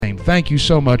Thank you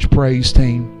so much, praise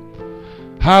team.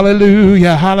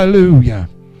 Hallelujah, hallelujah.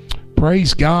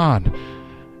 Praise God.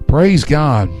 Praise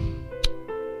God.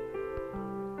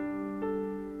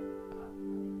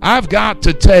 I've got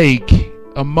to take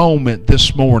a moment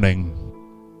this morning,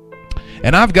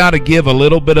 and I've got to give a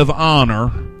little bit of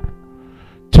honor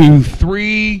to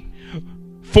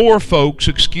four folks,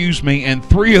 and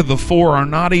 3 of the 4 are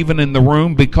not even in the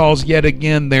room because yet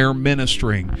again they're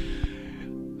ministering.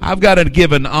 I've got to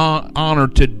give an honor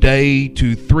today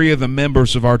to 3 of the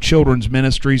members of our children's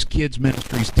ministries, kids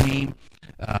ministries team,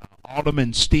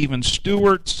 Alderman Stephen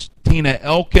Stewart, Tina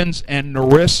Elkins, and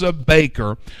Narissa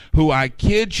Baker, who I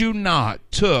kid you not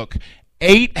took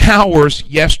 8 hours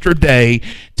yesterday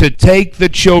to take the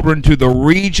children to the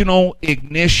regional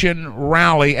ignition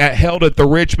rally held at the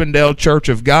Richmondale Church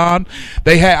of God.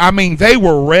 They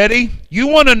were ready. You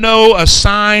want to know a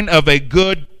sign of a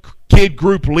good kid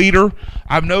group leader?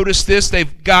 I've noticed this. They're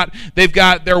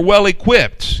well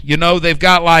equipped. You know, they've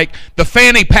got like the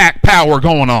fanny pack power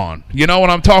going on. You know what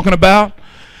I'm talking about?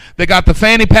 They got the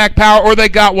fanny pack power, or they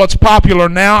got what's popular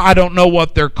now. I don't know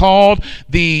what they're called.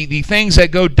 The things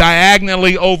that go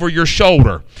diagonally over your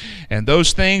shoulder. And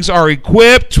those things are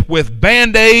equipped with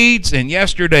Band-Aids and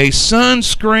yesterday's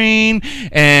sunscreen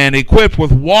and equipped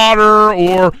with water,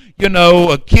 or, you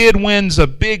know, a kid wins a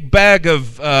big bag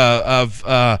of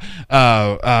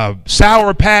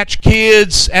Sour Patch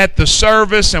Kids at the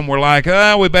service, and we're like,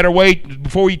 we better wait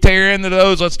before you tear into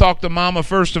those. Let's talk to Mama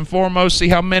first and foremost, see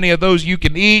how many of those you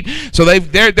can eat. So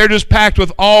they're just packed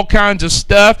with all kinds of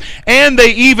stuff, and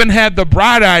they even had the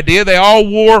bright idea. They all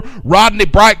wore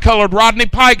bright-colored Rodney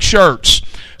Pike shirts.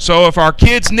 So if our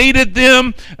kids needed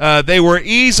them, they were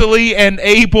easily and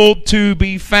able to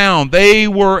be found. They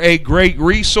were a great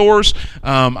resource.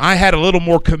 I had a little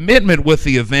more commitment with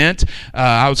the event.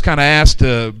 I was kind of asked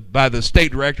by the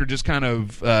state director just kind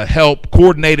of help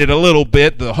coordinate it a little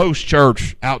bit. The host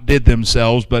church outdid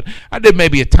themselves, but I did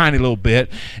maybe a tiny little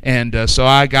bit. And so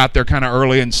I got there kind of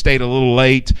early and stayed a little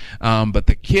late. But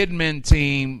the Kidman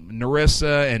team,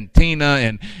 Narissa and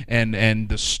Tina and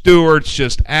the Stewarts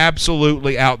just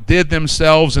absolutely outdid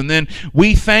themselves. And then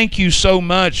we thank you so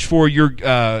much for your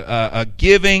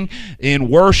giving in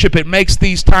worship. It makes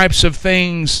these types of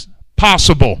things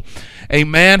possible.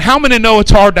 Amen. How many know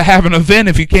it's hard to have an event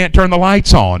if you can't turn the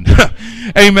lights on?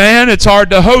 Amen. It's hard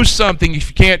to host something if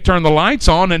you can't turn the lights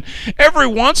on. And every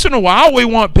once in a while, we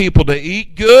want people to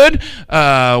eat good.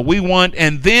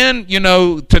 And then, you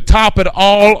know, to top it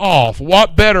all off,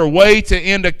 what better way to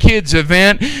end a kids'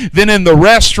 event than in the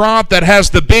restaurant that has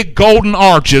the big golden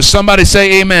arches? Somebody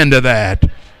say amen to that.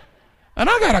 And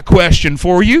I got a question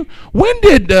for you. When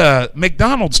did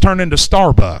McDonald's turn into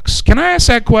Starbucks? Can I ask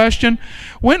that question?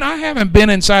 I haven't been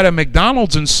inside a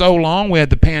McDonald's in so long. We had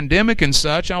the pandemic and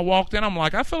such. I walked in. I'm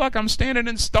like, I feel like I'm standing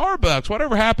in Starbucks.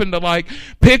 Whatever happened to like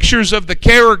pictures of the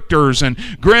characters and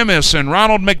Grimace and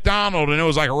Ronald McDonald, and it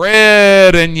was like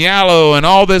red and yellow and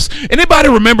all this. Anybody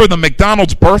remember the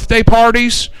McDonald's birthday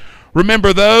parties?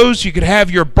 Remember those? You could have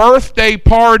your birthday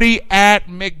party at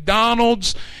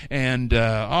McDonald's. And,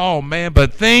 oh, man,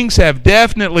 but things have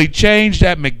definitely changed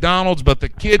at McDonald's, but the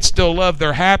kids still love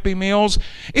their Happy Meals.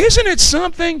 Isn't it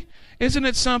something? Isn't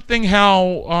it something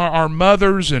how our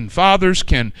mothers and fathers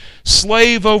can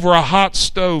slave over a hot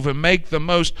stove and make the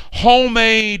most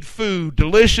homemade food,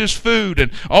 delicious food,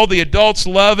 and all the adults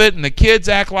love it, and the kids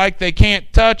act like they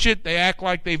can't touch it. They act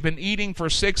like they've been eating for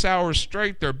 6 hours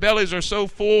straight. Their bellies are so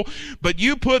full. But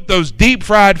you put those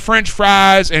deep-fried French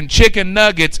fries and chicken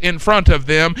nuggets in front of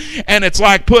them, and it's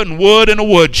like putting wood in a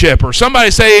wood chipper.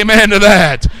 Somebody say amen to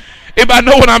that. Anybody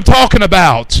know what I'm talking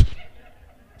about?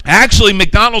 Actually,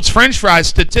 McDonald's French fries,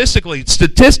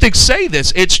 statistics say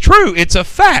this. It's true. It's a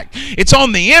fact. It's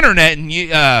on the internet, and you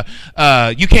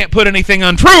can't put anything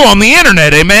untrue on the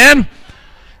internet, amen?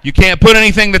 You can't put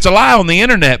anything that's a lie on the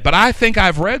internet. But I think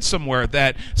I've read somewhere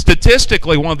that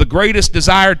statistically one of the greatest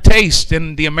desired tastes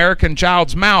in the American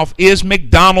child's mouth is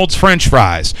McDonald's French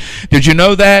fries. Did you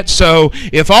know that? So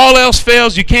if all else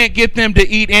fails, you can't get them to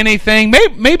eat anything.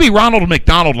 Maybe Ronald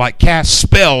McDonald like casts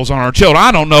spells on our children.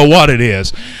 I don't know what it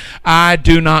is. I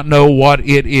do not know what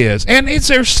it is. And is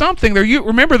there something there? You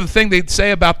remember the thing they'd say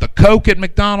about the Coke at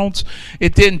McDonald's?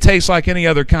 It didn't taste like any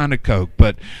other kind of Coke.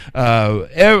 But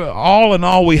all in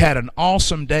all, we had an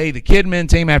awesome day. The Kidman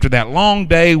team, after that long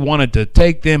day, wanted to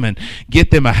take them and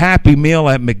get them a Happy Meal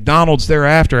at McDonald's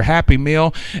thereafter, a Happy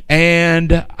Meal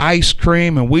and ice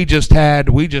cream. And we just had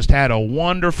a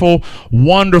wonderful,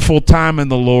 wonderful time in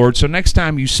the Lord. So next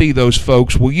time you see those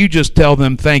folks, will you just tell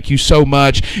them thank you so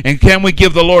much? And can we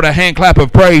give the Lord a hand clap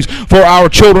of praise for our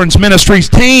children's ministries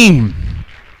team?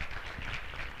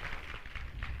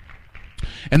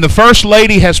 And the First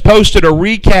Lady has posted a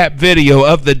recap video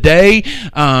of the day.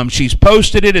 She's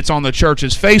posted it. It's on the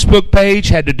church's Facebook page.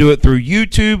 Had to do it through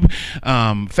YouTube.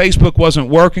 Facebook wasn't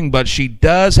working, but she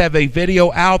does have a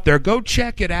video out there. Go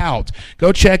check it out.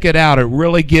 Go check it out. It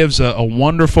really gives a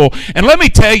wonderful... And let me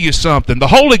tell you something. The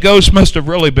Holy Ghost must have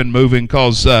really been moving,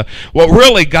 because what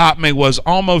really got me was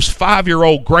almost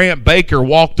 5-year-old Grant Baker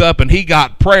walked up and he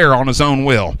got prayer on his own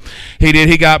will. He did.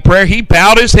 He got prayer. He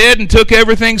bowed his head and took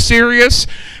everything serious.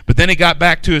 But then he got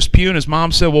back to his pew and his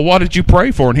mom said, well, what did you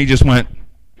pray for? And he just went,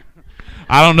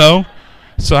 I don't know.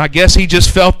 So I guess he just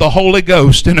felt the Holy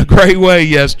Ghost in a great way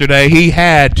yesterday. He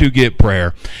had to get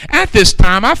prayer. At this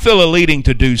time, I feel a leading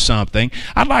to do something.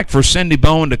 I'd like for Cindy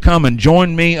Bowen to come and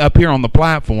join me up here on the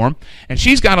platform. And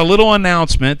she's got a little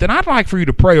announcement. And I'd like for you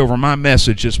to pray over my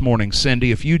message this morning,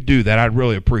 Cindy. If you do that, I'd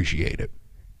really appreciate it.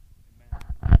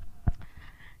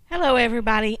 Hello,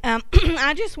 everybody.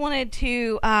 I just wanted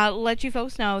to let you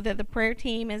folks know that the prayer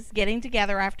team is getting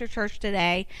together after church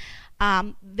today.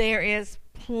 There is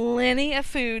plenty of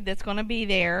food that's going to be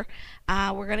there.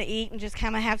 We're going to eat and just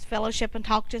kind of have fellowship and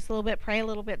talk just a little bit, pray a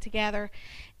little bit together.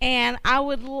 And I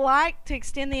would like to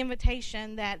extend the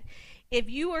invitation that if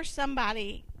you are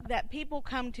somebody that people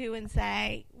come to and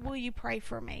say, will you pray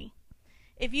for me?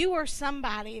 If you are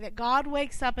somebody that God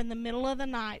wakes up in the middle of the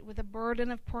night with a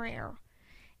burden of prayer,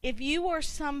 if you are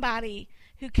somebody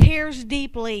who cares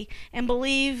deeply and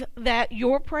believe that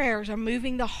your prayers are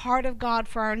moving the heart of God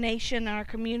for our nation, our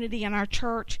community, and our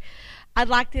church, I'd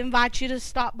like to invite you to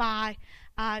stop by.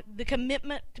 The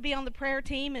commitment to be on the prayer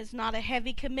team is not a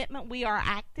heavy commitment. We are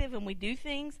active and we do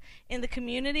things in the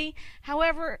community.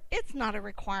 However, it's not a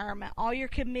requirement. All you're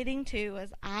committing to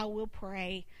is, I will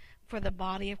pray for the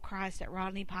body of Christ at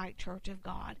Rodney Pike Church of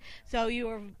God. So you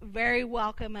are very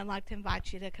welcome, and I'd like to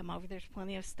invite you to come over. There's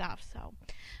plenty of stuff. So,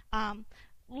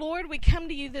 Lord, we come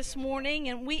to you this morning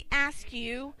and we ask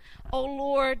you, oh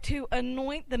Lord, to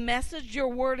anoint the message. Your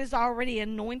word is already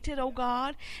anointed, oh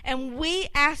God. And we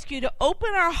ask you to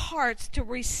open our hearts to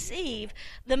receive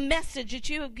the message that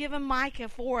you have given Micah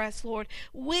for us, Lord.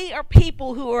 We are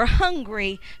people who are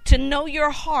hungry to know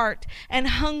your heart and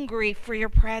hungry for your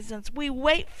presence. We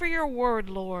wait for your word,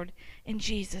 Lord, in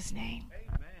Jesus' name.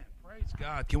 Amen. Praise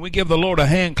God. Can we give the Lord a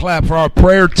hand clap for our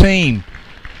prayer team?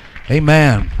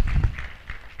 Amen.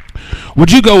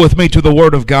 Would you go with me to the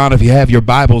Word of God if you have your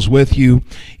Bibles with you?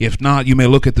 If not, you may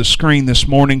look at the screen this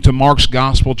morning to Mark's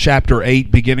Gospel, chapter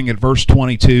 8, beginning at verse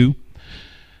 22.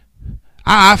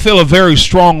 I feel a very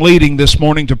strong leading this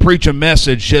morning to preach a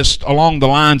message just along the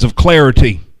lines of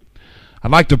clarity.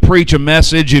 I'd like to preach a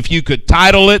message, if you could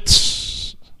title it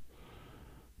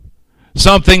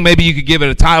something, maybe you could give it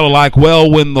a title like,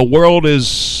 well, when the world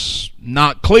is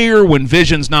not clear, when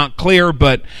vision's not clear,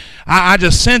 but I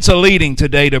just sense a leading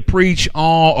today to preach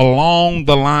all along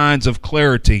the lines of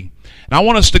clarity. And I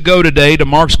want us to go today to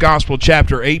Mark's Gospel,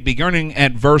 chapter 8, beginning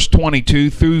at verse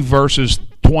 22 through verses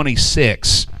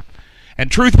 26. And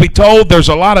truth be told, there's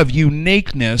a lot of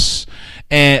uniqueness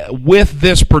with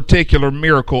this particular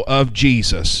miracle of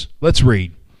Jesus. Let's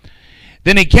read.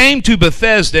 Then he came to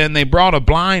Bethesda, and they brought a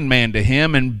blind man to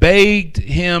him and begged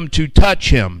him to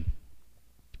touch him.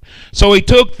 So he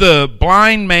took the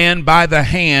blind man by the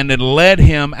hand and led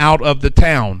him out of the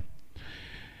town.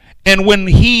 And when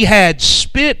he had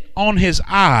spit on his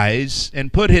eyes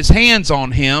and put his hands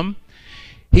on him,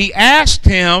 he asked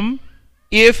him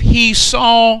if he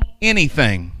saw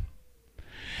anything.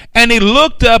 And he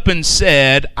looked up and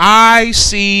said, I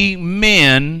see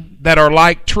men that are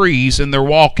like trees, and they're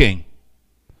walking.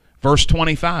 Verse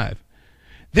 25.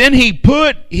 Then he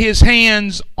put his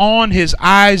hands on his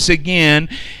eyes again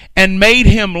and made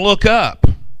him look up.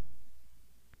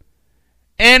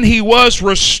 And he was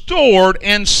restored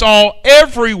and saw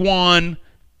everyone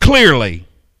clearly.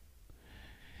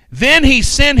 Then he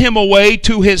sent him away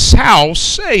to his house,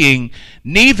 saying,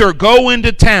 neither go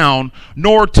into town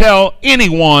nor tell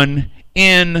anyone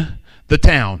in the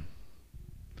town.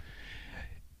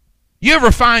 You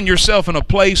ever find yourself in a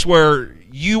place where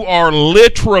you are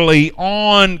literally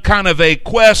on kind of a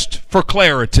quest for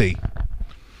clarity?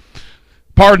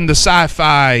 Pardon the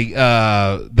sci-fi,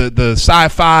 the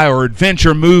sci-fi or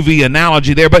adventure movie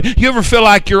analogy there, but you ever feel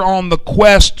like you're on the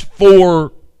quest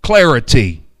for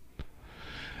clarity?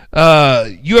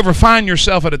 You ever find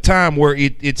yourself at a time where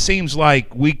it seems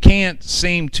like we can't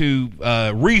seem to,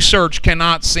 research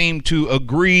cannot seem to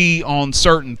agree on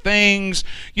certain things?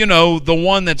 You know, the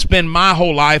one that's been my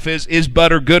whole life is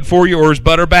butter good for you or is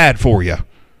butter bad for you?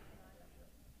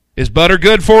 Is butter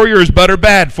good for you or is butter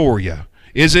bad for you?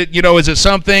 Is it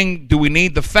something, do we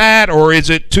need the fat, or is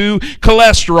it too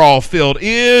cholesterol filled?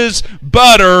 Is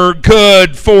butter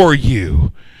good for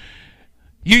you?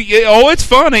 It's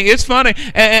funny. It's funny.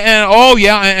 And oh,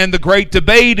 yeah, and the great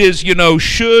debate is,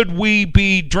 should we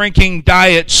be drinking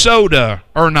diet soda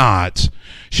or not?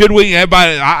 Should we?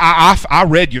 Everybody, I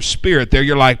read your spirit there.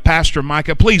 You're like, Pastor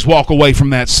Micah, please walk away from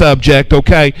that subject,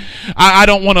 okay? I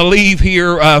don't want to leave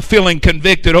here feeling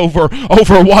convicted over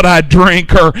what I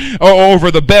drink or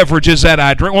over the beverages that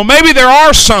I drink. Well, maybe there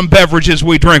are some beverages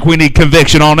we drink we need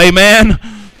conviction on, amen?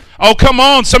 Oh, come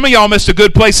on. Some of y'all missed a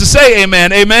good place to say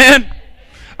amen, amen?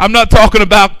 I'm not talking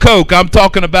about Coke. I'm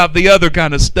talking about the other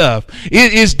kind of stuff.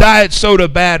 Is diet soda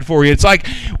bad for you? It's like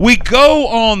we go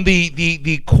on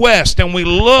the quest and we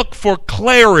look for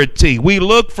clarity. We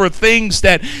look for things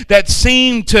that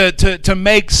seem to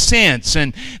make sense,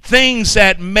 and things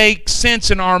that make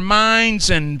sense in our minds,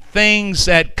 and things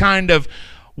that kind of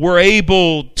we're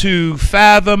able to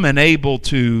fathom and able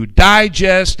to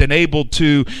digest and able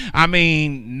to,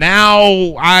 now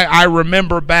I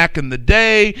remember back in the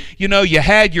day, you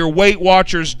had your Weight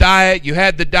Watchers diet. You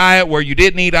had the diet where you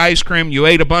didn't eat ice cream. You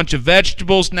ate a bunch of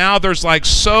vegetables. Now there's like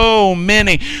so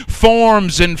many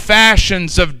forms and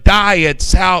fashions of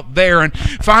diets out there. And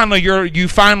finally, you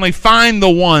finally find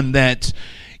the one that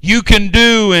you can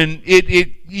do, and it's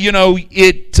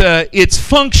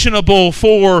functionable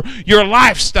for your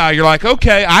lifestyle. You're like,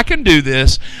 okay, I can do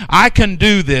this. I can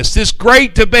do this. This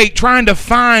great debate trying to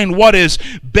find what is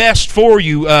best for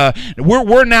you.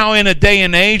 We're now in a day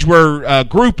and age where a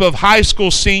group of high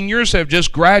school seniors have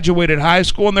just graduated high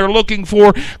school, and they're looking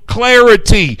for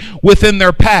clarity within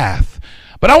their path.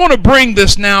 But I want to bring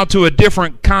this now to a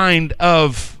different kind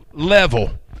of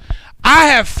level. I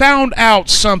have found out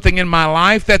something in my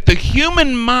life that the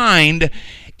human mind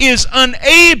is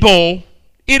unable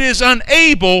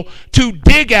to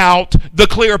dig out the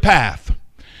clear path.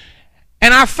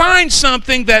 And I find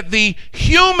something that the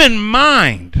human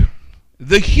mind,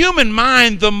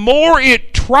 the more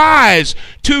it tries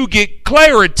to get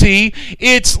clarity,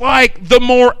 it's like the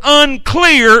more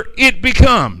unclear it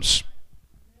becomes.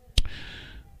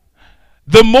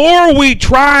 The more we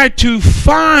try to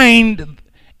find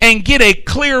and get a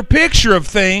clear picture of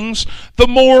things, the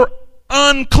more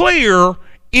unclear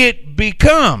it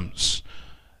becomes.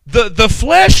 The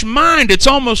flesh mind, it's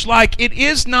almost like it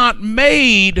is not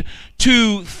made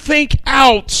to think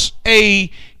out a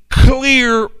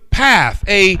clear path,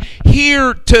 a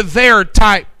here to there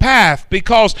type path,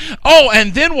 because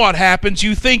and then what happens?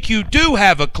 You think you do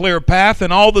have a clear path,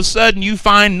 and all of a sudden you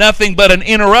find nothing but an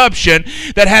interruption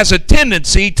that has a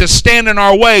tendency to stand in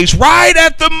our ways. Right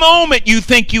at the moment you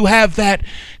think you have that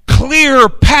clear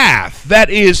path that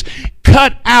is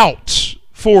cut out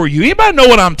for you. Anybody know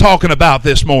what I'm talking about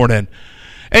this morning?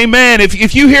 Amen.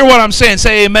 If you hear what I'm saying,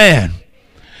 say amen.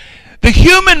 The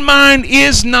human mind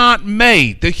is not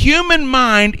made. The human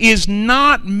mind is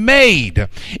not made.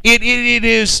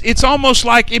 It's almost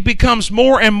like it becomes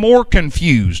more and more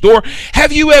confused. Or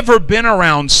have you ever been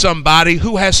around somebody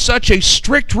who has such a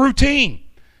strict routine?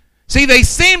 See, they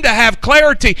seem to have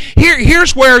clarity.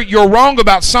 Here's where you're wrong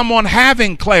about someone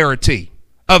having clarity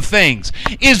of things.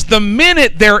 Is the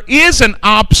minute there is an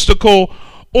obstacle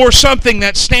or something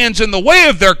that stands in the way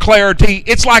of their clarity,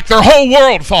 it's like their whole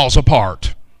world falls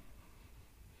apart.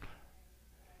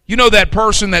 You know that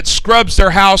person that scrubs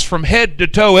their house from head to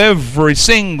toe every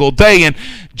single day, and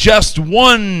just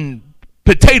one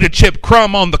potato chip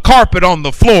crumb on the carpet on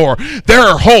the floor,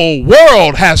 their whole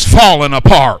world has fallen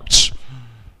apart.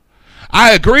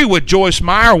 I agree with Joyce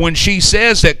Meyer when she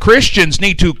says that Christians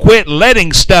need to quit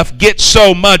letting stuff get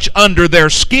so much under their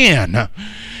skin.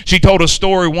 She told a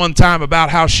story one time about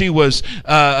how she was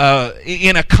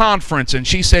in a conference, and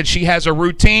she said she has a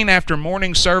routine after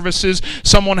morning services.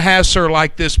 Someone has her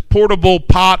like this portable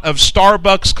pot of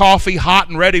Starbucks coffee hot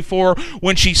and ready for her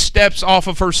when she steps off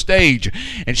of her stage.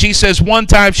 And she says one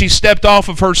time she stepped off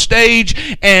of her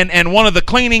stage, and one of the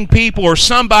cleaning people or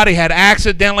somebody had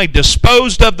accidentally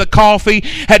disposed of the coffee,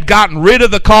 had gotten rid of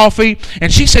the coffee.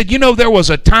 And she said, there was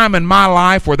a time in my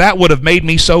life where that would have made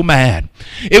me so mad.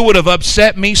 It would have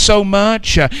upset me so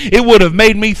much. It would have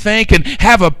made me think and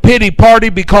have a pity party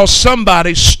because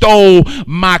somebody stole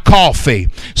my coffee.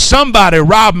 Somebody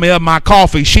robbed me of my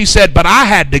coffee. She said, but I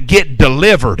had to get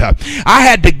delivered. I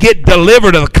had to get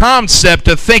delivered of the concept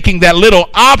of thinking that little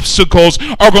obstacles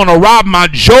are going to rob my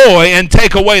joy and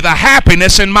take away the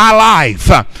happiness in my life.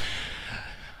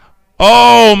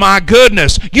 Oh my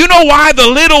goodness. You know why the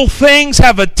little things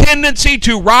have a tendency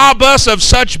to rob us of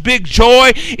such big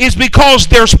joy? Is because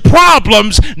there's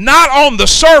problems not on the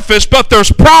surface, but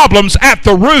there's problems at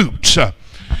the root.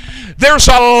 There's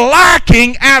a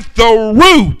lacking at the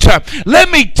root. Let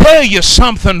me tell you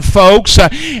something, folks.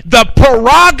 The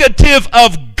prerogative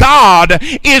of God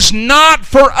is not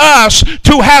for us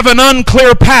to have an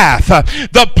unclear path.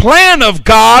 The plan of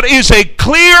God is a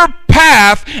clear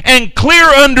path and clear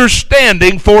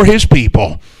understanding for His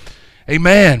people.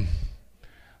 Amen.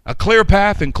 A clear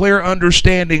path and clear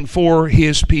understanding for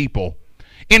His people.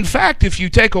 In fact, if you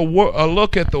take a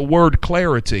look at the word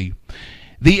clarity,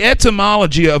 the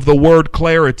etymology of the word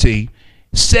clarity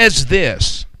says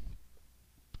this.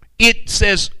 It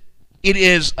says it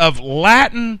is of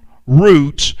Latin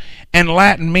roots and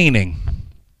Latin meaning.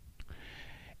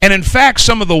 And in fact,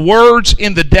 some of the words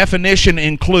in the definition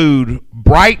include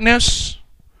brightness,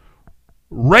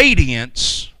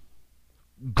 radiance,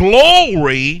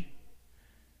 glory,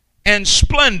 and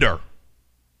splendor.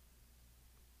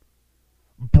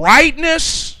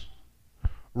 Brightness,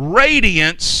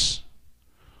 radiance,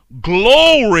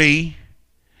 glory,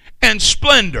 and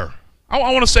splendor. I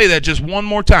want to say that just one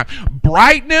more time.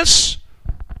 Brightness,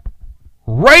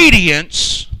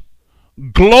 radiance,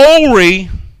 glory,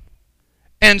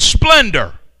 and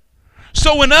splendor.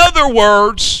 So in other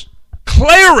words,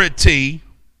 clarity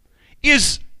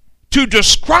is, to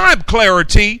describe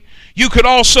clarity, you could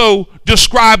also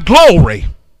describe glory.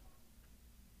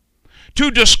 To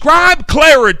describe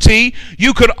clarity,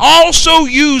 you could also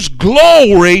use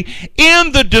glory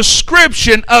in the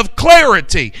description of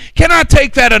clarity. Can I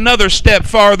take that another step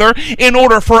farther? In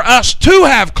order for us to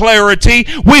have clarity,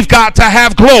 we've got to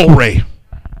have glory.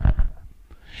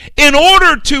 In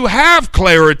order to have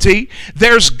clarity,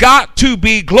 there's got to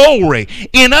be glory.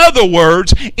 In other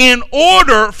words, in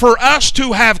order for us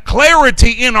to have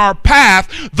clarity in our path,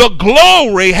 the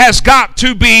glory has got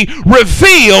to be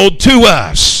revealed to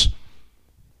us.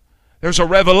 There's a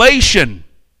revelation.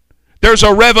 There's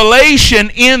a revelation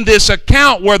in this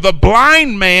account where the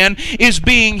blind man is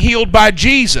being healed by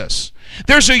Jesus.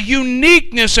 There's a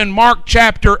uniqueness in Mark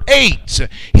chapter 8.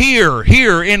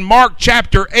 Here in Mark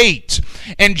chapter 8.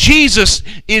 And Jesus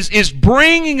is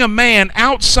bringing a man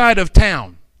outside of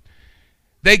town.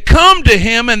 They come to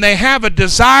him and they have a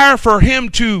desire for him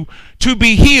to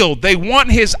be healed. They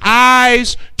want his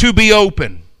eyes to be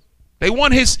open. They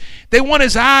want his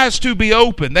eyes to be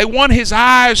open. They want his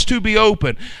eyes to be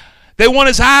open. They want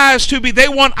his eyes to be, they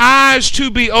want eyes to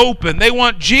be open. They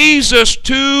want Jesus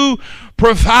to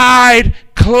provide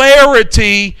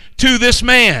clarity to this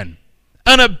man.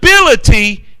 An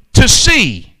ability to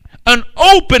see. An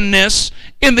openness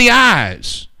in the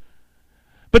eyes.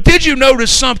 But did you notice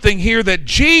something here, that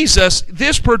Jesus,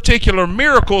 this particular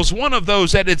miracle is one of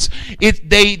those that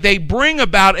they bring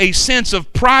about a sense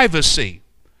of privacy.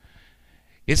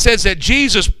 It says that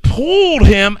Jesus pulled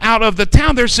him out of the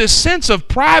town. There's this sense of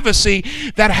privacy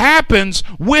that happens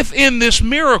within this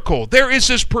miracle. There is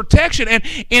this protection. And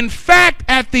in fact,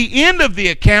 at the end of the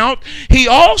account, he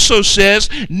also says,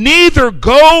 neither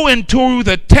go into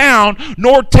the town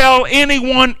nor tell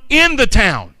anyone in the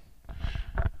town.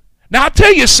 Now, I'll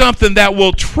tell you something that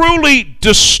will truly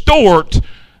distort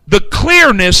the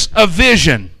clearness of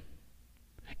vision.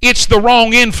 It's the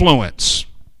wrong influence.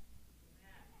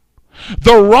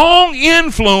 The wrong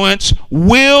influence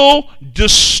will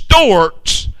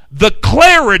distort the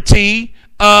clarity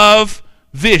of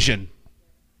vision.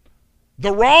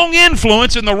 The wrong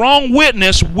influence and the wrong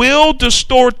witness will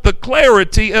distort the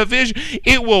clarity of vision.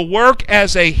 It will work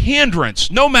as a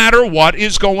hindrance no matter what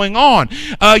is going on.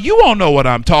 You all know what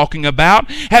I'm talking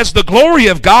about. Has the glory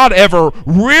of God ever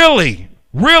really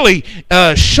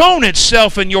shown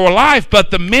itself in your life?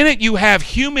 But the minute you have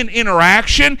human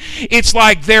interaction, it's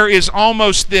like there is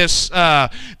almost this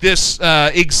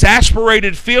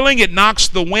exasperated feeling. It knocks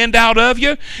the wind out of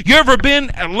you. You ever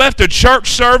left a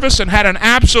church service and had an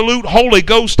absolute Holy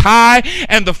Ghost high,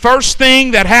 and the first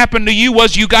thing that happened to you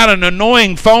was you got an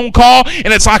annoying phone call,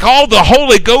 and it's like all the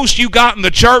Holy Ghost you got in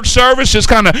the church service just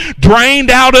kind of drained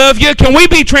out of you? Can we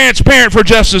be transparent for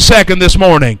just a second this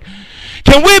morning?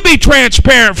 Can we be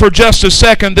transparent for just a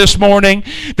second this morning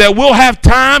that we'll have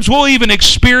times, we'll even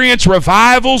experience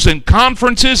revivals and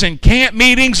conferences and camp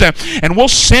meetings, and we'll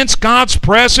sense God's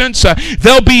presence.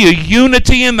 There'll be a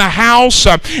unity in the house,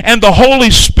 and the Holy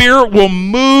Spirit will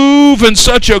move in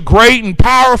such a great and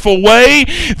powerful way.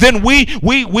 Then we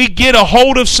get a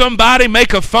hold of somebody,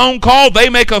 make a phone call. They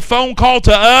make a phone call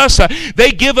to us.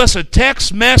 They give us a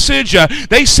text message.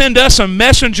 They send us a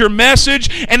messenger message,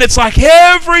 and it's like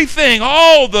everything,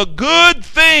 all the good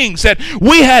things that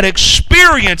we had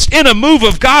experienced in a move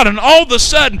of God, and all of a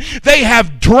sudden they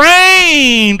have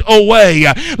drained away.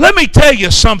 Let me tell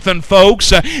you something,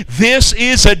 folks. This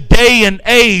is a day and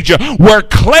age where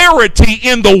clarity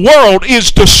in the world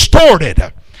is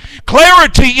distorted.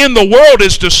 Clarity in the world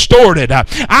is distorted.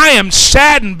 I am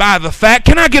saddened by the fact.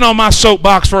 Can I get on my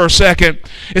soapbox for a second?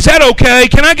 Is that okay?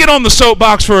 Can I get on the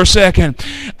soapbox for a second?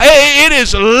 It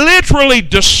is literally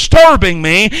disturbing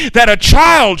me that a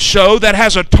child show that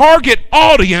has a target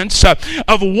audience of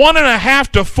 1.5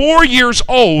 to 4 years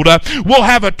old will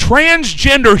have a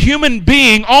transgender human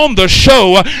being on the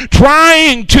show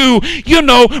trying to,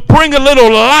 bring a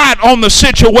little light on the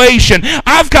situation.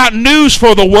 I've got news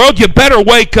for the world. You better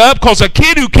wake up, because a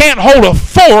kid who can't hold a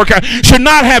fork should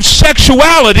not have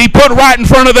sexuality put right in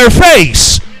front of their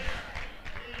face.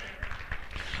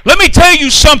 Let me tell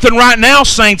you something right now,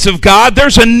 saints of God.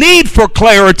 There's a need for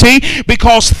clarity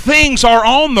because things are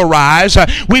on the rise.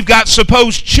 We've got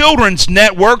supposed children's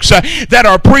networks that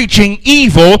are preaching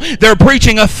evil. They're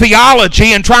preaching a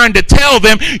theology and trying to tell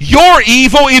them, you're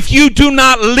evil if you do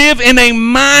not live in a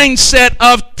mindset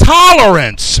of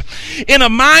tolerance. In a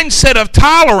mindset of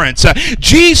tolerance.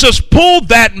 Jesus pulled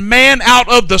that man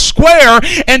out of the square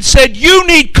and said, you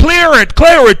need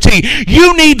clarity.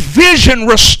 You need vision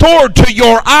restored to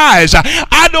your eyes.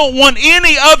 I don't want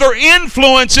any other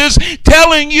influences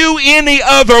telling you any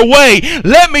other way.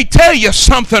 Let me tell you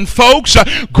something, folks.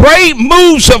 Great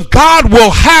moves of God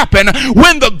will happen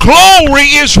when the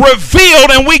glory is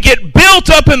revealed and we get built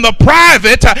up in the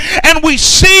private and we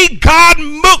see God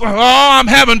move. Oh, I'm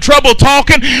having trouble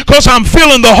talking because I'm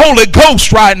feeling the Holy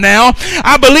Ghost right now.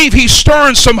 I believe He's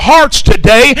stirring some hearts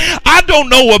today. I don't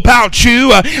know about you,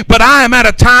 but I am at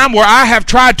a time where I have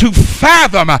tried to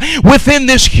fathom within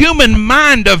this human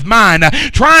mind of mine,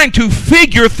 trying to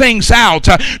figure things out,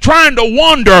 trying to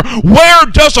wonder, where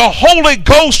does a Holy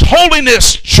Ghost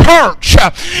holiness church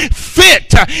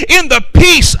fit in the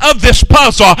piece of this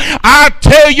puzzle? I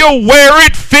tell you where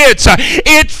it fits.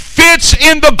 It fits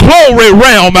in the glory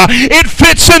realm. It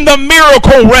fits in the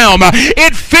miracle realm.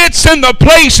 It fits in the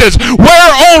places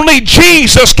where only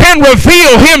Jesus can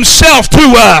reveal Himself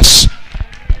to us.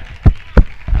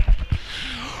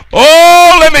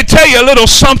 Oh, let me tell you a little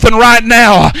something right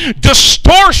now.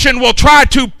 Distortion will try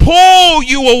to pull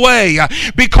you away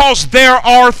because there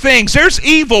are things. There's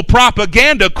evil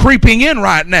propaganda creeping in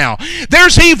right now.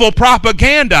 There's evil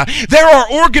propaganda. There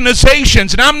are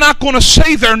organizations, and I'm not going to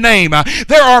say their name.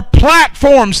 There are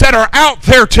platforms that are out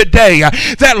there today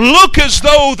that look as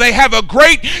though they have a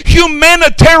great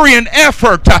humanitarian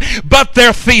effort, but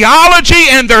their theology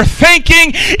and their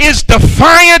thinking is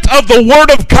defiant of the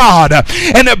Word of God.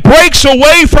 And it breaks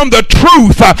away from the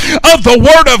truth of the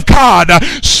Word of God,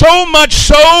 so much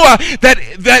so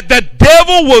that the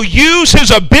devil will use his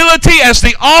ability as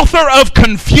the author of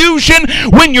confusion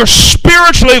when you're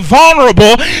spiritually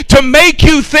vulnerable to make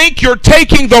you think you're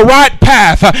taking the right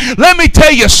path. Let me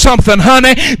tell you something,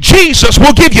 honey. Jesus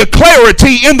will give you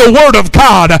clarity in the Word of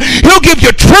God. He'll give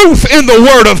you truth in the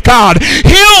Word of God.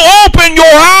 He'll open your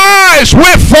eyes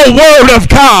with the Word of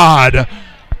God.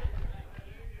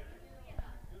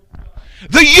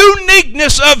 The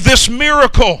uniqueness of this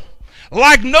miracle,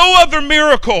 like no other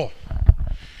miracle,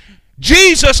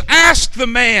 Jesus asked the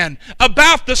man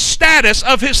about the status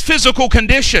of his physical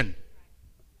condition.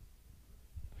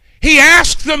 He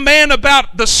asked the man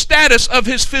about the status of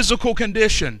his physical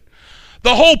condition.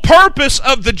 The whole purpose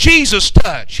of the Jesus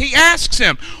touch. He asks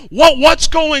him, what's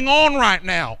going on right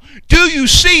now? Do you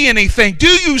see anything? Do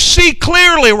you see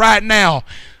clearly right now?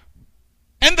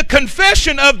 And the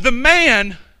confession of the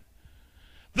man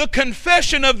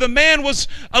was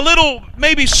a little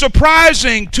maybe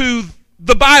surprising to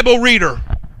the Bible reader.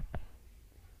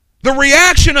 The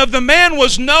reaction of the man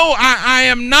was, no, I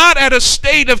am not at a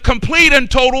state of complete and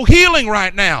total healing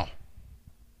right now.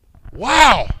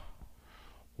 Wow.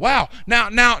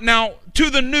 Now, to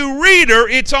the new reader,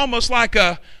 it's almost like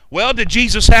did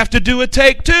Jesus have to do a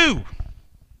take two?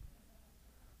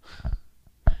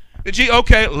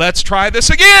 Okay, let's try this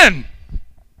again.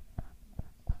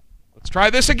 Try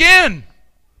this again.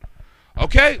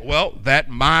 Okay, well, that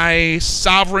my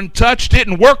sovereign touch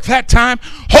didn't work that time.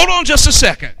 Hold on just a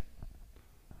second.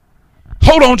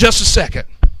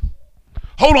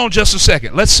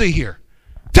 Let's see here.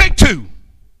 Take two.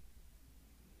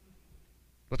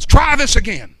 Let's try this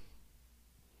again.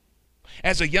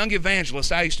 As a young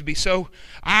evangelist,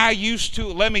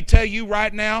 let me tell you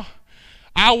right now,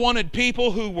 I wanted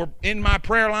people who were in my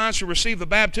prayer lines to receive the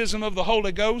baptism of the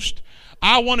Holy Ghost.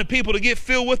 I wanted people to get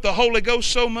filled with the Holy Ghost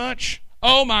so much.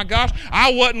 Oh my gosh,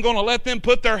 I wasn't going to let them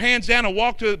put their hands down and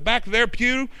walk to the back of their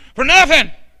pew for nothing.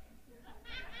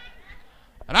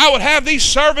 And I would have these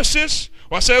services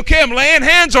where I say, okay, I'm laying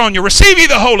hands on you. Receive ye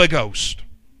the Holy Ghost.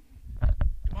 Come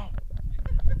on.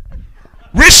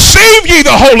 Receive ye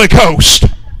the Holy Ghost.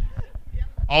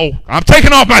 Oh, I'm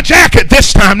taking off my jacket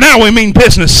this time. Now we mean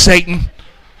business, Satan.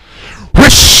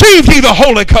 Receive ye the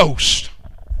Holy Ghost.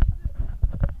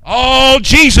 Oh,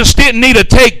 Jesus didn't need a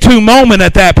take two moment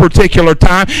at that particular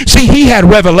time. See, he had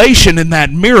revelation in that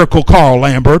miracle, Carl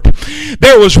Lambert.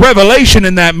 There was revelation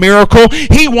in that miracle.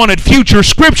 He wanted future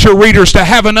scripture readers to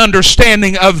have an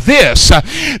understanding of this.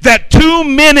 That too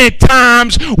many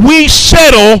times we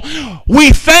settle,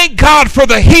 we thank God for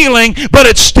the healing, but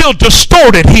it's still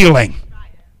distorted healing.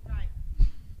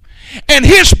 And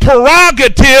his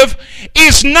prerogative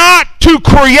is not to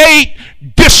create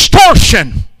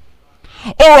distortion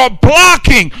or a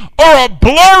blocking or a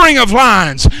blurring of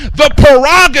lines. The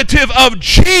prerogative of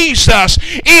Jesus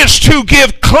is to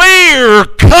give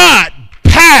clear-cut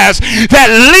paths that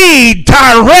lead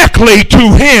directly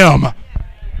to him.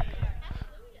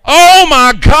 Oh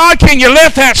my God, can you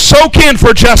let that soak in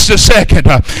for just a second?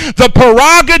 The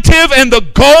prerogative and the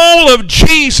goal of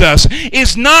Jesus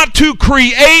is not to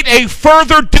create a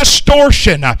further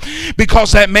distortion,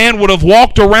 because that man would have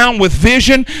walked around with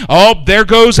vision. Oh, there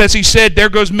goes, as he said, there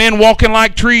goes men walking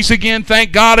like trees again.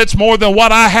 Thank God it's more than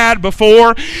what I had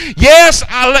before. Yes,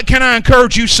 can I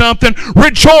encourage you something?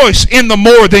 Rejoice in the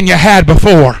more than you had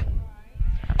before.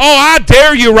 Oh, I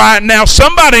dare you right now.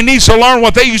 Somebody needs to learn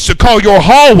what they used to call your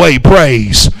hallway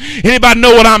praise. Anybody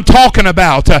know what I'm talking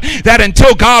about? That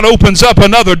until God opens up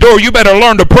another door, you better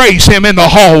learn to praise him in the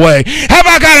hallway. Have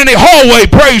I got any hallway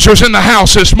praisers in the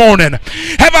house this morning?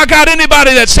 Have I got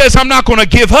anybody that says, I'm not going to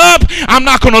give up, I'm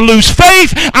not going to lose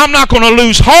faith, I'm not going to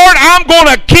lose heart, I'm going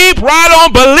to keep right on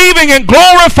believing and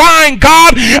glorifying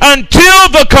God until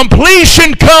the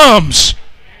completion comes?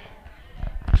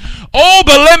 Oh,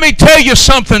 but let me tell you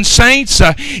something, saints.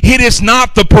 It is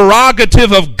not the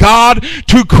prerogative of God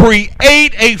to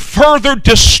create a further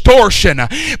distortion,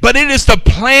 but it is the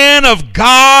plan of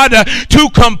God to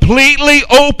completely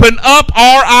open up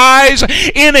our eyes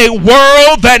in a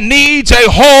world that needs a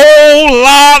whole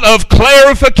lot of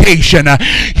clarification.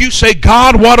 You say,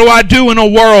 God, what do I do in a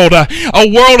world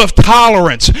of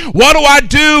tolerance? What do I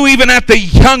do even at the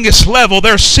youngest level?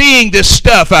 They're seeing this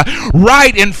stuff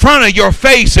right in front of your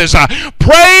faces.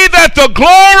 Pray that the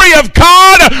glory of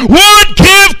God would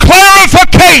give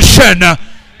clarification.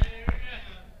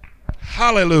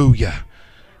 Hallelujah.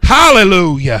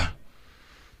 Hallelujah.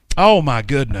 Oh my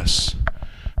goodness.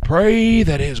 Pray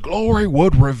that his glory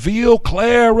would reveal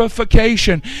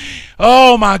clarification.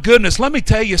 Oh my goodness. Let me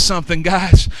tell you something,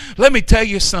 guys. Let me tell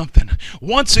you something.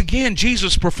 Once again,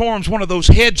 Jesus performs one of those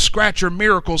head scratcher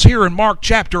miracles here in Mark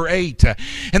chapter 8.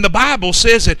 And the Bible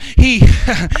says that he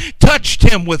touched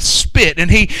him with spit, and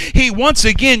he once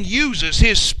again uses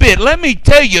his spit. Let me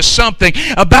tell you something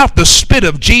about the spit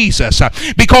of Jesus.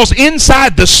 Because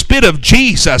inside the spit of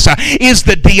Jesus is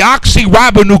the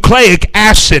deoxyribonucleic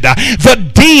acid,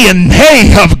 the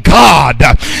DNA of God.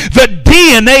 The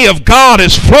DNA of God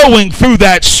is flowing through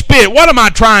that spit. What am I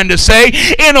trying to say?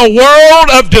 In a world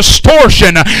of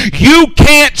distortion, you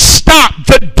can't stop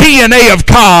the DNA of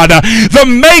God, the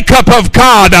makeup of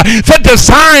God, the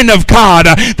design of God.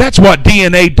 That's what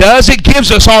DNA does. It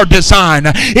gives us our design.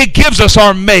 It gives us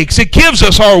our makes. It gives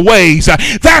us our ways.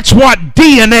 That's what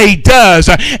DNA does.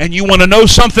 And you want to know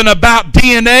something about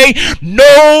DNA?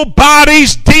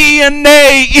 Nobody's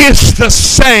DNA is the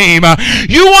same.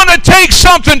 You want to take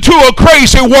something to a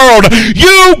crazy world,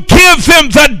 you give them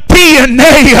the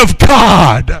DNA of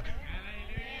God.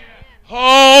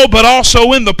 Oh, but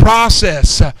also in the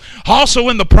process,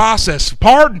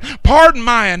 pardon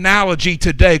my analogy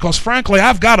today, because frankly,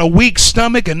 I've got a weak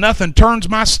stomach and nothing turns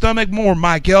my stomach more,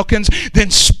 Mike Elkins,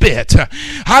 than spit.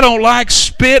 I don't like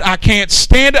spit. I can't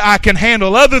stand it. I can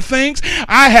handle other things.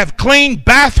 I have cleaned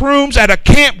bathrooms at a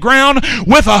campground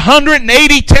with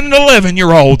 180 10 and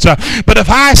 11-year-olds. But if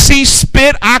I see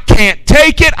spit, I can't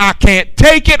take it. I can't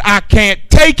take it. I can't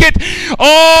take it.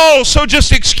 Oh, so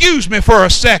just excuse me for a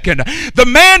second. The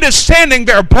man is standing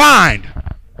there blind.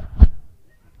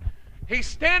 He's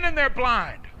standing there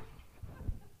blind.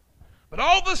 But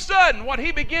all of a sudden, what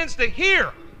he begins to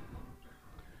hear,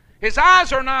 his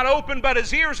eyes are not open, but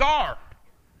his ears are.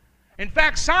 In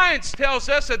fact, science tells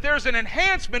us that there's an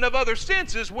enhancement of other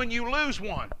senses when you lose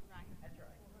one.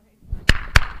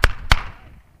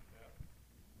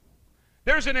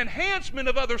 There's an enhancement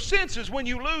of other senses when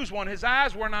you lose one. His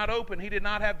eyes were not open. He did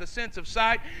not have the sense of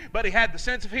sight, but he had the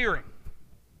sense of hearing.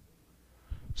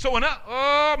 So,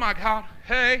 oh my God,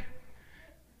 hey,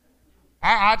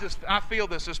 I feel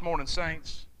this morning,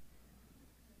 saints.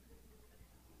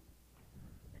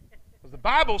 The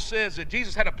Bible says that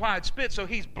Jesus had applied spit, so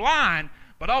he's blind,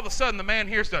 but all of a sudden the man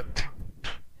hears the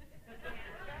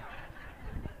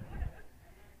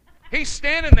He's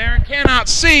standing there and cannot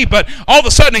see, but all of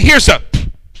a sudden he hears a...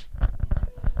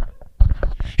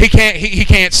 He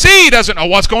can't see. He doesn't know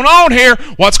what's going on here.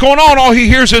 What's going on? All he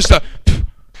hears is the...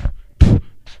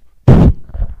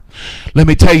 Let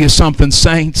me tell you something,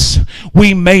 saints.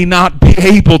 We may not be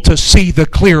able to see the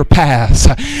clear path,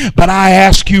 but I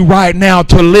ask you right now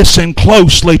to listen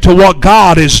closely to what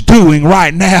God is doing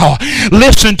right now.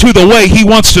 Listen to the way He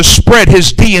wants to spread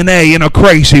His DNA in a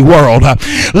crazy world.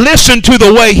 Listen to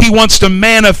the way He wants to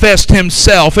manifest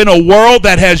Himself in a world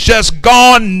that has just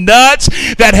gone nuts,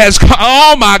 that has,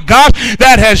 oh my gosh,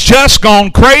 that has just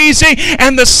gone crazy.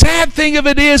 And the sad thing of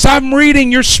it is, I'm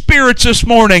reading your spirits this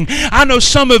morning. I know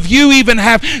some of you even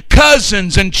have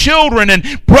cousins and children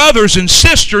and brothers and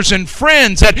sisters and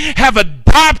friends that have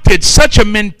adopted such a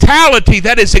mentality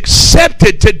that is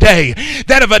accepted today,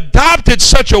 that have adopted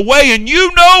such a way, and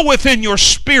you know within your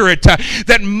spirit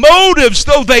that motives,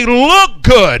 though they look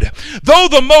good, though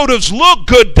the motives look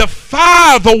good,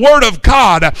 defy the Word of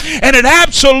God, and it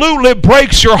absolutely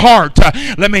breaks your heart.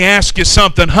 Let me ask you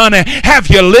something, honey. Have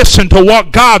you listened to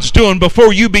what God's doing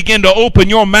before you begin to open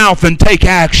your mouth and take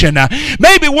action?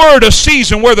 Maybe we're at a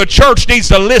season where the church needs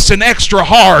to listen extra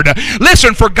hard.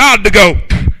 Listen for God to go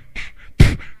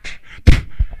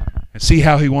and see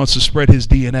how He wants to spread His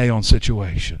DNA on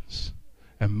situations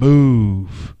and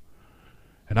move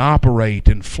and operate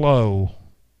and flow.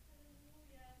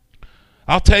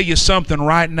 I'll tell you something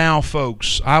right now,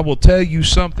 folks. I will tell you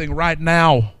something right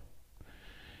now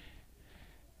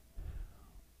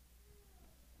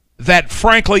that,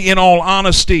 frankly, in all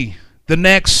honesty, the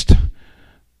next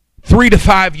 3 to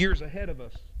 5 years ahead of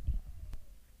us.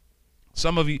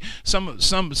 Some of you, some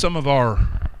of our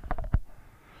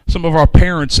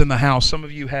parents in the house, some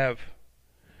of you have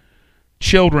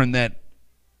children that,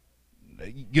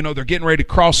 you know, they're getting ready to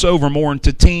cross over more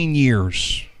into teen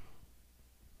years.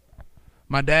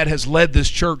 My dad has led this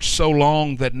church so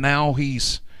long that now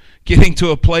he's getting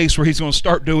to a place where he's going to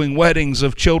start doing weddings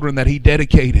of children that he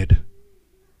dedicated.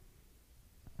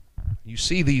 You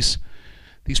see these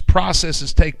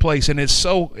processes take place, and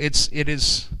it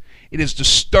is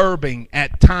disturbing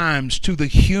at times to the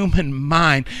human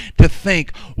mind to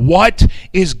think what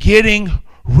is getting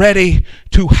ready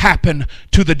to happen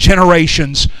to the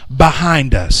generations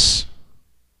behind us.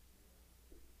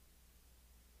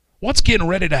 What's getting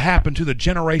ready to happen to the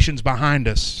generations behind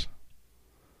us?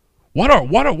 What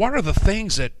are the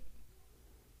things that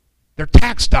their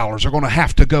tax dollars are going to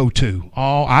have to go to?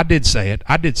 Oh, I did say it.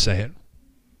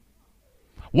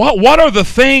 What are the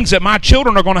things that my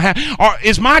children are going to have?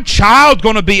 Is my child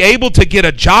going to be able to get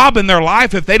a job in their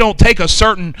life if they don't take a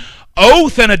certain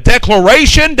oath and a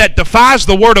declaration that defies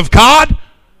the Word of God?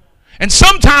 And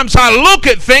sometimes I look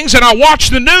at things and I watch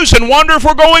the news and wonder if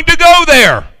we're going to go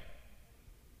there.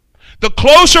 The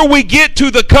closer we get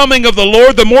to the coming of the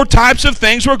Lord, the more types of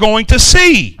things we're going to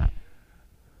see.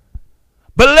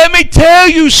 But let me tell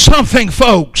you something,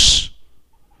 folks.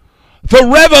 The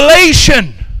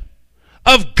revelation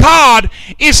of God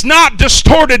is not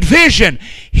distorted vision.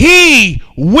 He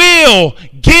will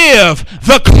give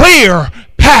the clear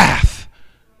path.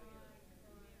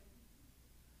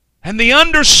 And the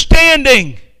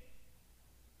understanding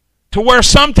to where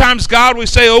sometimes God will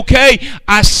say, okay,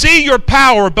 I see your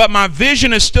power, but my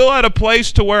vision is still at a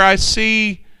place to where I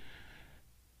see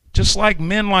just like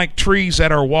men like trees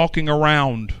that are walking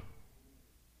around.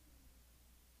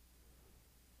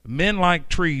 Men like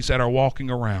trees that are walking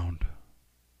around.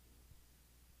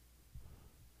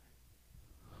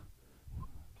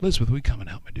 Elizabeth, will you come and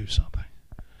help me do something?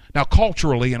 Now,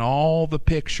 culturally, in all the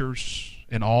pictures,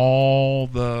 in all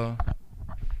the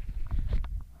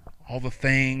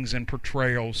things and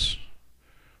portrayals,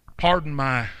 pardon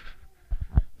my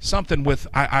something with,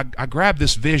 I grabbed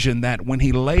this vision that when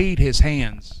He laid His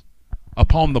hands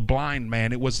upon the blind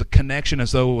man, it was the connection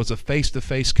as though it was a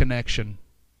face-to-face connection.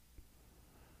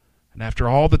 And after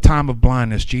all the time of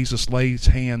blindness, Jesus lays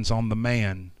hands on the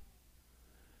man.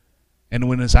 And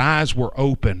when his eyes were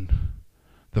open,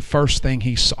 the first thing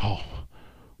he saw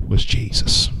was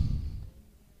Jesus.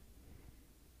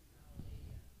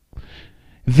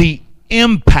 The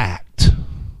impact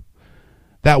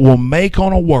that will make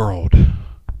on a world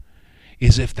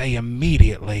is if they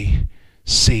immediately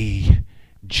see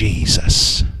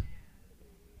Jesus.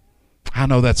 I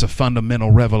know that's a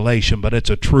fundamental revelation, but it's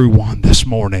a true one this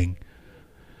morning.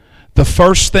 The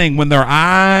first thing, when their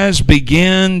eyes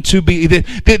begin to be,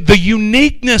 the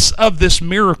uniqueness of this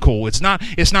miracle, it's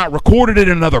not recorded in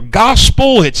another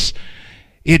gospel. It's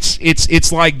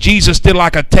like Jesus did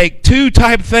like a take two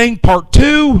type thing, part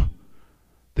two.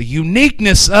 The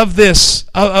uniqueness of this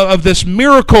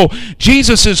miracle,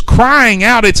 Jesus is crying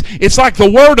out. It's like the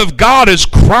Word of God is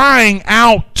crying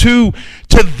out to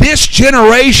this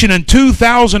generation in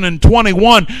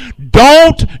 2021.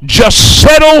 Don't just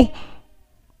settle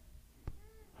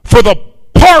for the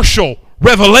partial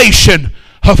revelation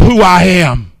of who I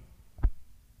am.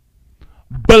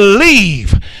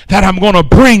 Believe that I'm going to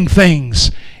bring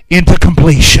things into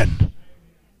completion.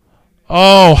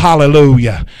 Oh,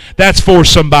 hallelujah. That's for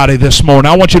somebody this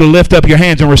morning. I want you to lift up your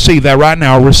hands and receive that right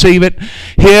now. Receive it.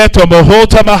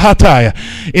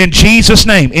 In Jesus'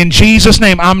 name. In Jesus'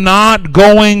 name. I'm not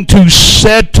going to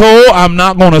settle. I'm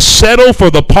not going to settle for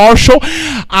the partial.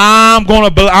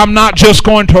 I'm not just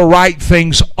going to write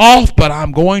things off, but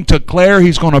I'm going to declare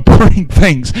He's going to bring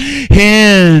things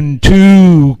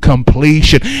into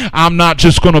completion. I'm not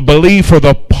just going to believe for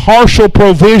the partial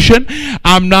provision.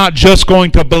 I'm not just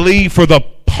going to believe for the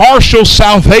partial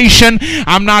salvation.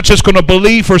 I'm not just going to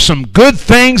believe for some good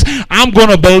things. I'm going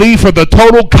to believe for the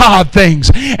total God things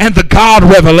and the God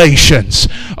revelations.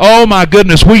 Oh my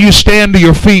goodness. Will you stand to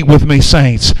your feet with me,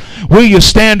 saints? Will you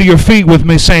stand to your feet with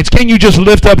me, saints? Can you just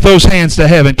lift up those hands to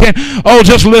heaven?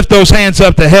 Just lift those hands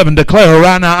up to heaven. Declare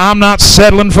right now, I'm not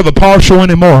settling for the partial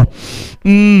anymore.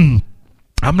 I'm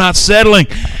not settling.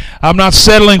 I'm not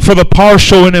settling for the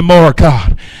partial anymore,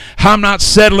 God. I'm not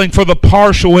settling for the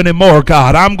partial anymore,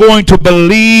 God. I'm going to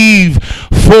believe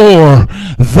for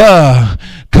the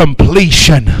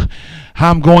completion.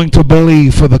 I'm going to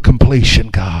believe for the completion,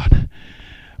 God.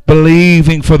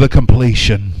 Believing for the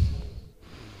completion.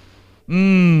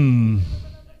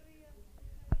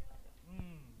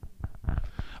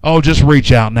 Oh, just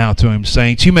reach out now to Him,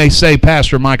 saints. You may say,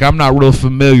 Pastor Mike, I'm not real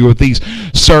familiar with these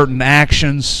certain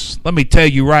actions. Let me tell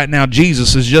you right now,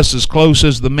 Jesus is just as close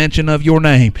as the mention of your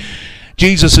name.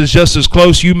 Jesus is just as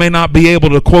close. You may not be able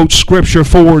to quote Scripture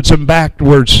forwards and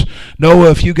backwards. Noah,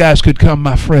 if you guys could come,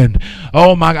 my friend.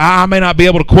 I may not be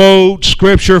able to quote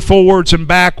Scripture forwards and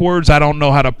backwards. I don't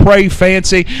know how to pray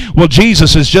fancy. Well,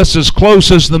 Jesus is just as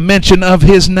close as the mention of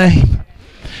His name.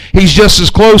 He's just as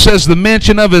close as the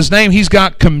mention of His name. He's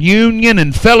got communion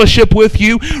and fellowship with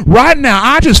you. Right now,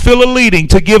 I just feel a leading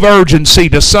to give urgency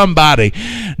to somebody.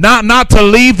 Not to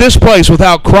leave this place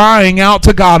without crying out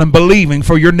to God and believing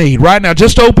for your need. Right now,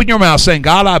 just open your mouth saying,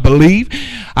 God, I believe.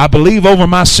 I believe over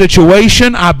my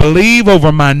situation. I believe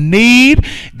over my need.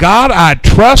 God, I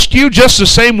trust you just the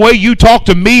same way you talk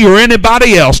to me or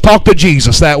anybody else. Talk to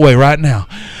Jesus that way right now.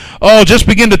 Oh, just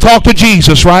begin to talk to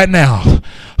Jesus right now.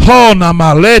 In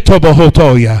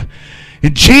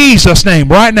Jesus' name,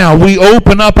 right now, we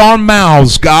open up our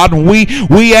mouths, God, and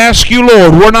we ask you,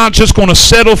 Lord, we're not just going to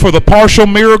settle for the partial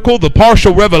miracle, the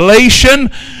partial revelation.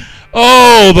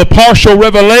 Oh, the partial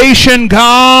revelation,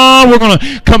 God, we're going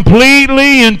to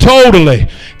completely and totally,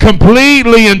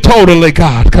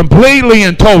 God, completely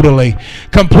and totally,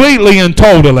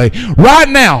 right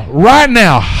now,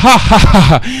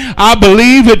 I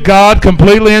believe it, God,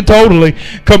 completely and totally,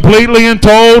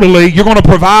 you're going to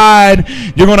provide,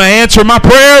 you're going to answer my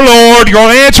prayer, Lord, you're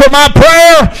going to answer my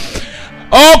prayer.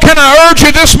 Oh, can I urge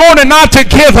you this morning not to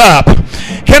give up?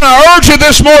 Can I urge you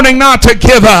this morning not to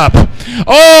give up?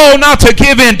 Oh, not to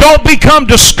give in. Don't become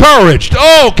discouraged.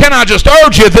 Oh, can I just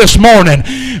urge you this morning?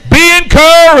 Be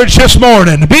encouraged this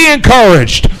morning. Be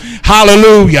encouraged.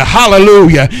 Hallelujah.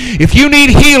 Hallelujah. If you need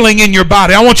healing in your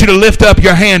body, I want you to lift up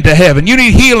your hand to heaven. You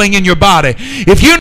need healing in your body. If you